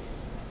Slough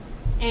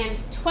and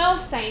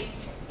 12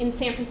 sites in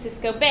San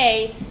Francisco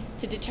Bay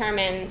to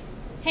determine,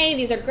 hey,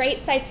 these are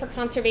great sites for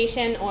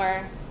conservation,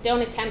 or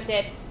don't attempt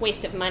it,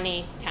 waste of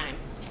money, time.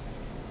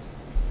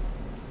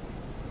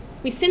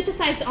 We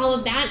synthesized all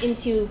of that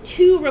into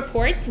 2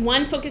 reports,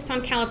 one focused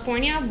on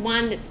California,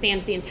 one that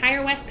spanned the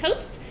entire West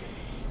Coast.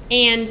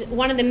 And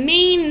one of the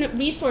main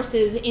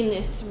resources in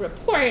this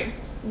report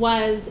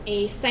was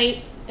a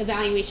site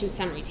evaluation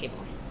summary table.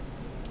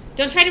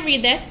 Don't try to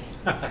read this.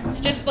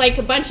 It's just like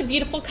a bunch of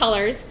beautiful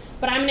colors,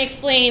 but I'm going to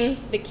explain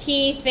the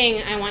key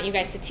thing I want you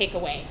guys to take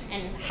away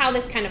and how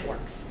this kind of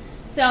works.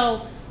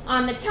 So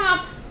on the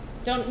top,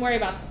 don't worry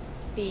about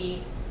the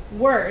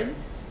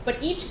words,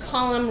 but each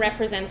column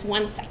represents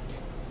one site.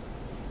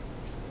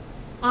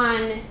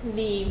 On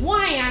the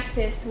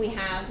y-axis, we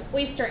have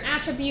oyster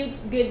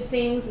attributes, good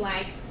things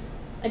like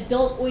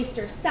adult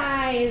oyster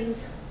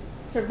size,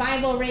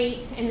 survival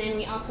rate, and then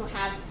we also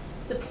have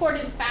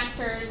supportive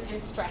factors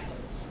and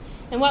stressors.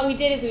 And what we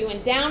did is we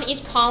went down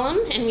each column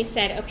and we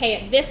said, okay,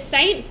 at this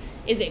site,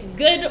 is it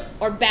good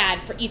or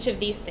bad for each of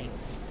these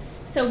things?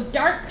 So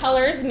dark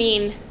colors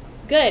mean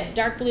good,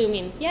 dark blue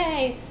means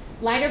yay,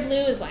 lighter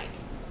blue is like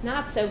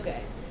not so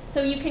good.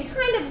 So you can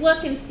kind of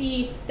look and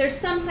see there's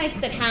some sites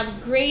that have a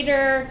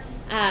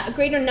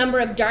greater number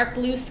of dark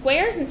blue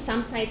squares and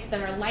some sites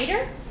that are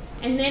lighter.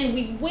 And then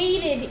we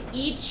weighted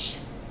each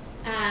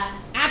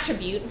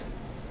attribute,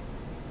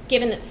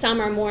 given that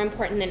some are more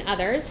important than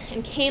others,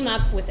 and came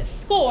up with a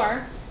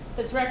score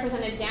that's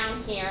represented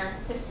down here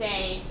to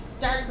say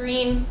dark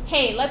green,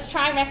 hey, let's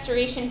try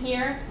restoration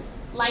here,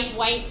 light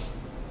white,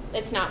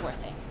 it's not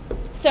worth it.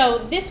 So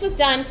this was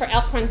done for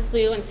Elkhorn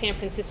Slough and San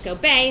Francisco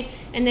Bay,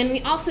 and then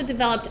we also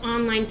developed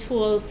online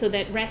tools so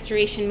that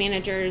restoration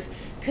managers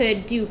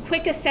could do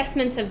quick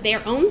assessments of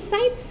their own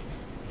sites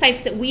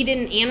that we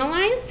didn't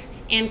analyze,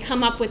 and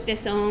come up with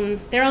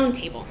their own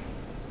table.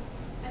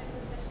 I have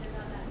a question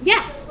about that.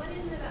 Yes. So what is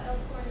it about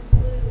Elkhorn and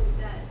Slough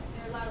that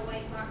there are a lot of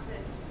white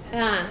boxes?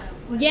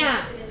 What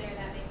yeah. is it in there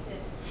that makes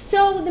it?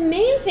 So the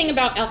main thing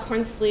about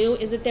Elkhorn Slough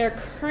is that their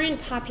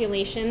current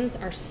populations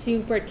are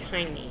super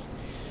tiny.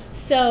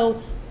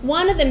 So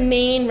one of the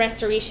main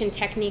restoration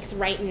techniques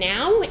right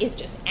now is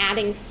just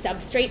adding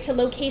substrate to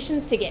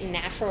locations to get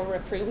natural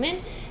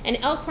recruitment. And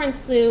Elkhorn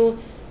Slough,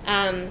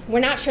 we're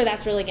not sure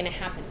that's really going to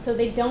happen. So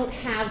they don't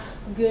have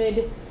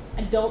good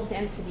adult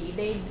density.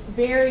 They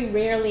very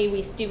rarely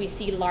we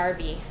see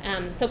larvae.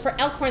 So for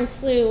Elkhorn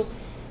Slough,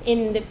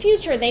 in the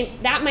future,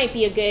 that might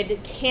be a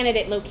good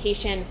candidate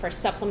location for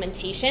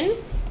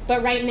supplementation.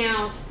 But right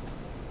now,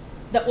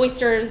 the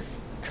oysters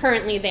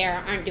currently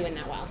there aren't doing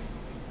that well.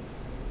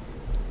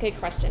 Good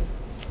question.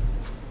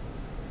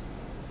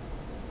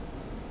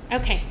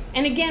 Okay,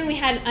 and again, we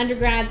had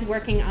undergrads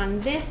working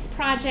on this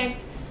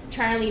project.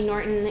 Charlie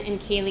Norton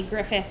and Kaylee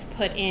Griffith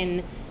put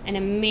in an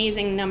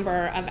amazing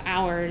number of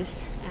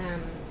hours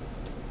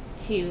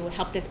to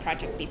help this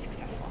project be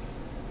successful.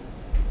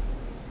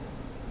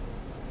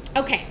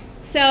 Okay,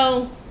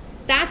 so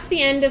that's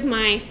the end of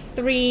my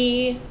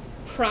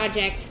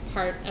 3-project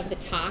part of the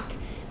talk.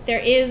 There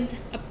is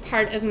a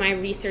part of my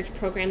research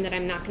program that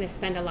I'm not going to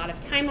spend a lot of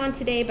time on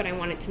today, but I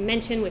wanted to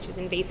mention, which is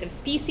invasive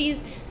species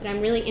that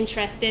I'm really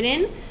interested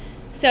in.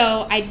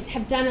 So I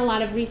have done a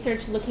lot of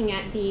research looking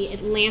at the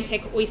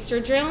Atlantic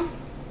oyster drill,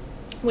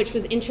 which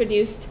was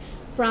introduced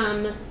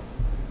from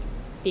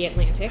the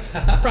Atlantic,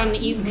 from the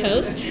East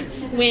Coast,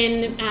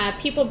 when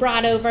people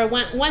brought over,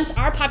 once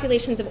our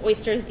populations of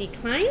oysters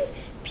declined,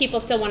 people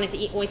still wanted to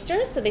eat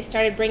oysters, so they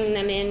started bringing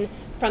them in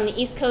from the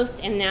East Coast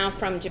and now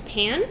from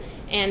Japan.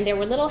 And there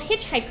were little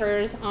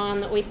hitchhikers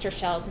on the oyster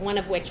shells, one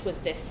of which was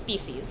this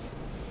species.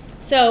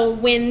 So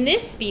when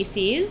this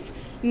species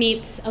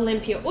meets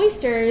Olympia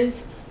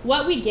oysters,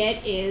 what we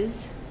get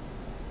is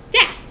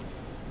death.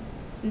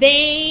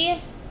 They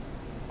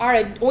are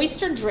an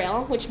oyster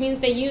drill, which means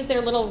they use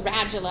their little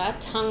radula,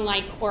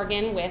 tongue-like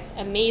organ with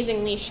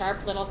amazingly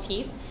sharp little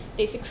teeth.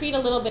 They secrete a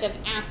little bit of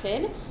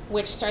acid,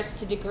 which starts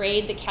to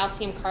degrade the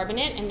calcium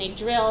carbonate, and they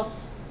drill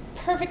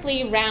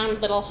perfectly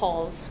round little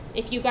holes.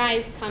 If you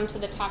guys come to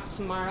the talk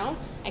tomorrow,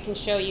 I can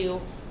show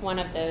you one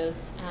of those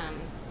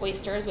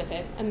oysters with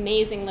an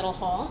amazing little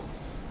hole.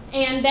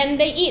 And then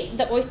they eat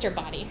the oyster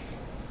body.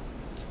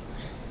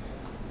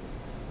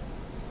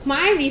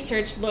 My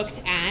research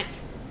looked at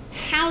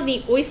how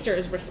the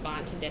oysters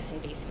respond to this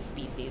invasive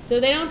species.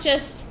 So they don't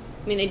just,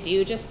 I mean, they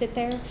do just sit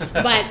there,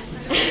 but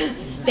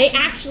they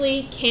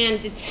actually can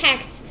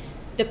detect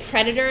the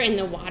predator in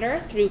the water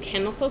through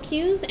chemical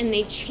cues, and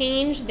they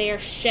change their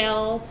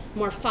shell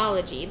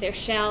morphology, their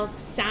shell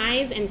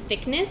size and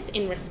thickness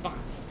in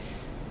response.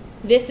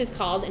 This is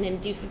called an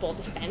inducible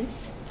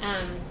defense.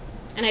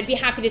 And I'd be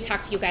happy to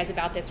talk to you guys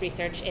about this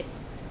research.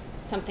 It's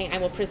something I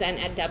will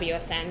present at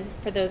WSN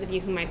for those of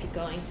you who might be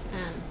going.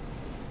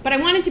 But I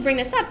wanted to bring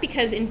this up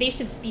because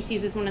invasive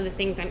species is one of the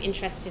things I'm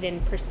interested in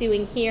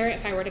pursuing here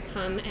if I were to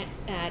come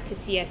to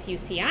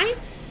CSUCI.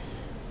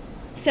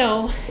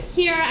 So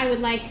here I would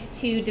like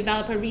to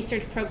develop a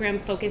research program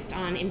focused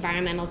on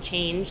environmental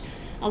change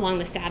along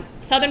the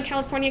Southern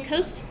California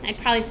coast. I'd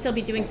probably still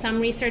be doing some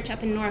research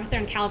up in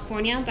Northern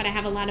California, but I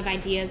have a lot of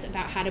ideas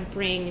about how to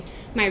bring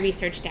my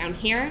research down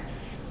here.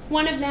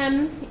 One of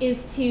them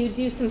is to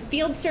do some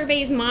field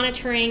surveys,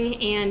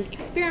 monitoring, and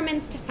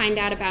experiments to find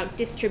out about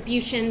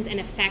distributions and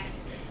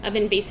effects of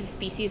invasive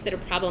species that are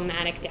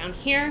problematic down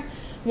here.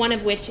 One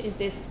of which is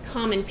this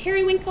common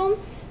periwinkle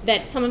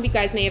that some of you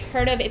guys may have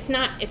heard of. It's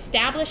not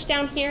established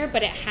down here,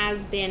 but it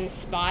has been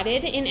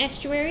spotted in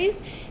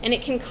estuaries, and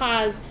it can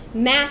cause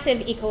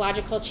massive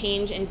ecological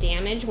change and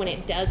damage when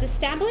it does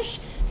establish.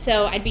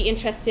 So I'd be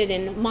interested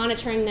in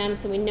monitoring them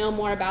so we know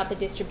more about the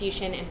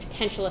distribution and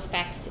potential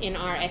effects in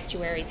our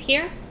estuaries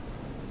here.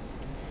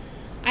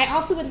 I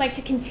also would like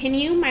to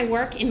continue my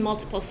work in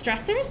multiple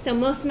stressors. So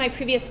most of my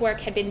previous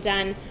work had been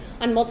done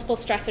on multiple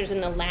stressors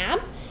in the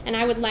lab, and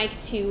I would like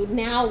to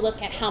now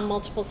look at how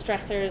multiple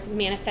stressors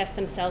manifest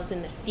themselves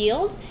in the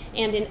field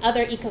and in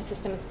other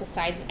ecosystems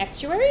besides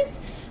estuaries.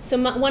 So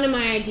one of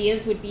my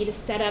ideas would be to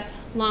set up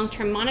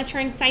long-term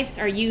monitoring sites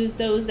or use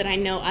those that I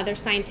know other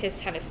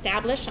scientists have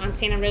established on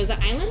Santa Rosa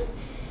Island,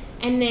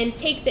 and then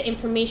take the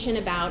information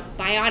about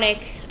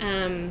biotic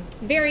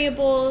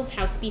variables,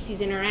 how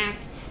species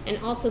interact, and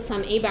also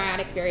some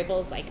abiotic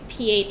variables like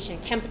pH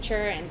and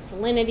temperature and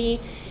salinity,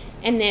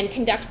 and then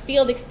conduct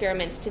field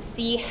experiments to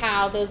see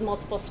how those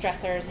multiple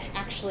stressors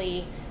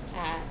actually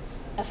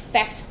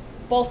affect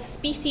both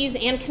species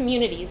and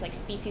communities, like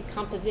species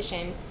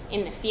composition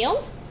in the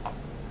field.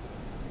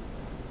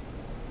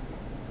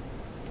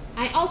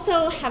 I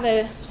also have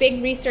a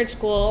big research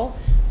goal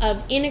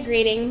of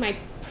integrating my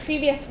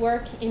previous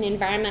work in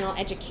environmental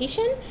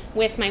education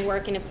with my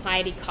work in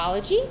applied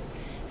ecology.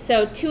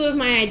 So two of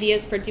my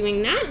ideas for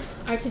doing that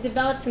are to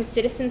develop some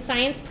citizen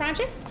science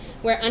projects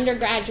where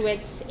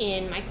undergraduates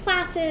in my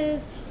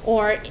classes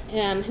or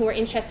who are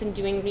interested in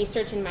doing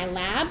research in my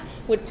lab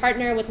would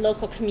partner with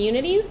local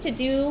communities to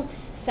do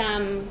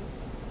some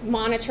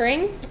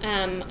monitoring.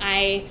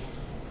 I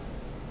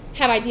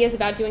have ideas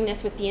about doing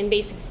this with the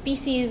invasive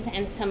species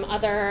and some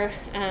other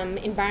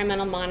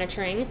environmental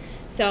monitoring.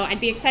 So I'd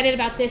be excited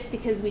about this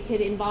because we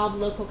could involve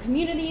local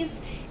communities.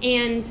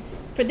 And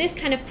for this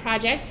kind of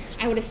project,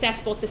 I would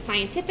assess both the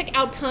scientific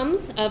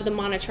outcomes of the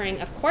monitoring,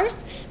 of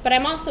course, but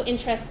I'm also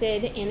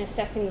interested in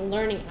assessing the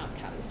learning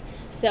outcomes.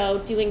 So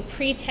doing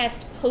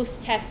pre-test,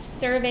 post-test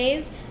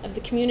surveys of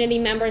the community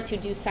members who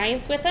do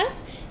science with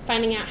us,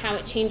 finding out how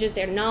it changes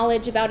their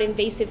knowledge about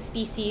invasive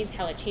species,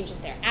 how it changes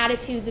their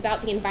attitudes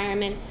about the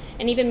environment,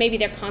 and even maybe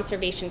their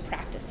conservation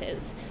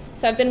practices.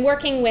 So I've been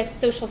working with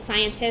social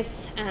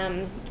scientists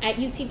at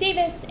UC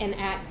Davis and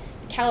at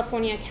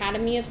California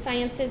Academy of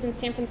Sciences in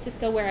San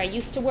Francisco, where I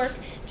used to work,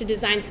 to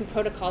design some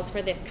protocols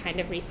for this kind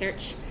of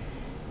research.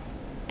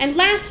 And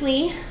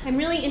lastly, I'm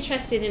really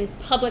interested in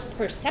public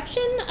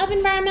perception of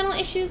environmental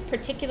issues,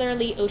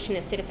 particularly ocean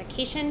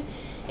acidification.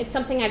 It's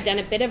something I've done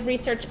a bit of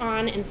research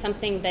on and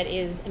something that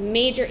is a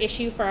major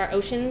issue for our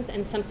oceans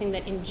and something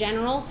that in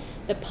general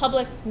the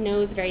public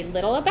knows very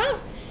little about.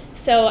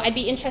 So I'd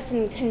be interested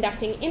in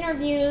conducting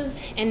interviews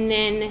and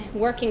then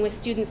working with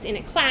students in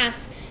a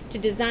class to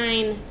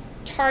design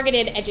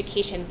targeted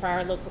education for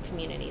our local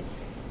communities.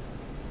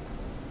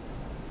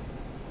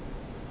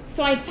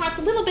 So I talked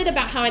a little bit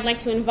about how I'd like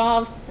to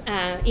involve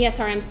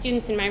ESRM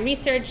students in my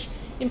research.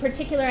 In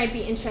particular, I'd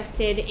be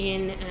interested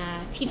in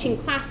teaching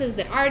classes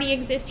that already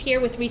exist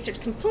here with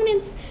research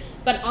components,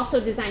 but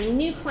also designing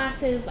new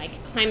classes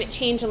like climate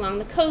change along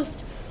the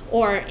coast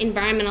or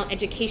environmental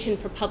education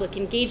for public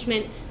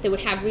engagement that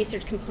would have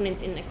research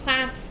components in the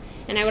class.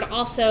 And I would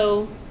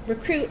also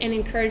recruit and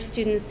encourage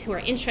students who are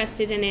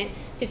interested in it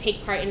to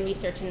take part in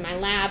research in my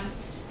lab.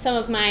 Some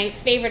of my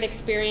favorite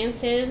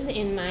experiences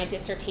in my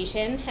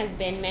dissertation has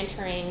been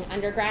mentoring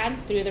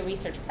undergrads through the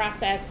research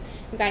process.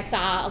 You guys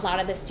saw a lot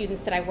of the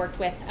students that I worked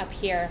with up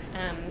here,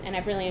 and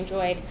I've really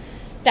enjoyed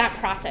that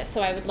process,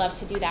 so I would love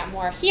to do that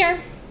more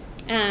here.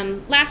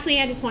 Lastly,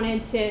 I just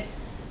wanted to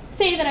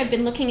say that I've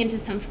been looking into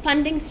some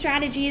funding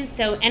strategies.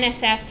 So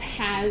NSF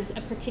has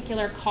a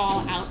particular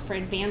call out for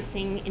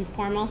advancing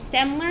informal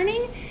STEM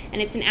learning,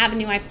 and it's an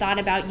avenue I've thought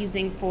about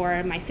using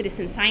for my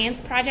citizen science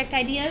project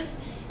ideas,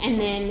 and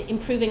then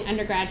improving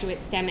undergraduate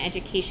STEM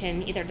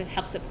education, either to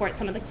help support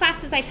some of the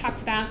classes I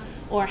talked about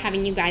or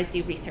having you guys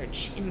do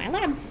research in my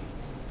lab.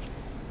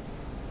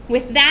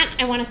 With that,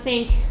 I want to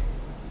thank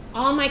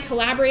all my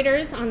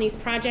collaborators on these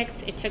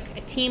projects. It took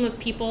a team of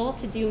people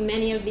to do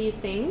many of these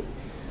things.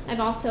 I've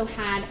also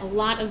had a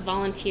lot of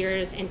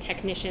volunteers and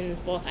technicians,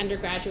 both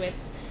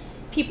undergraduates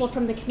people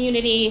from the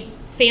community,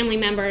 family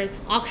members,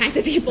 all kinds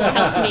of people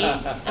helped me.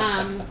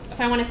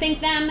 So I want to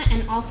thank them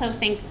and also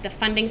thank the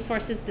funding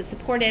sources that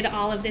supported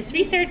all of this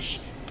research.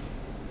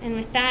 And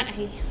with that,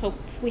 I hope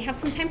we have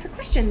some time for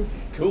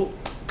questions. Cool.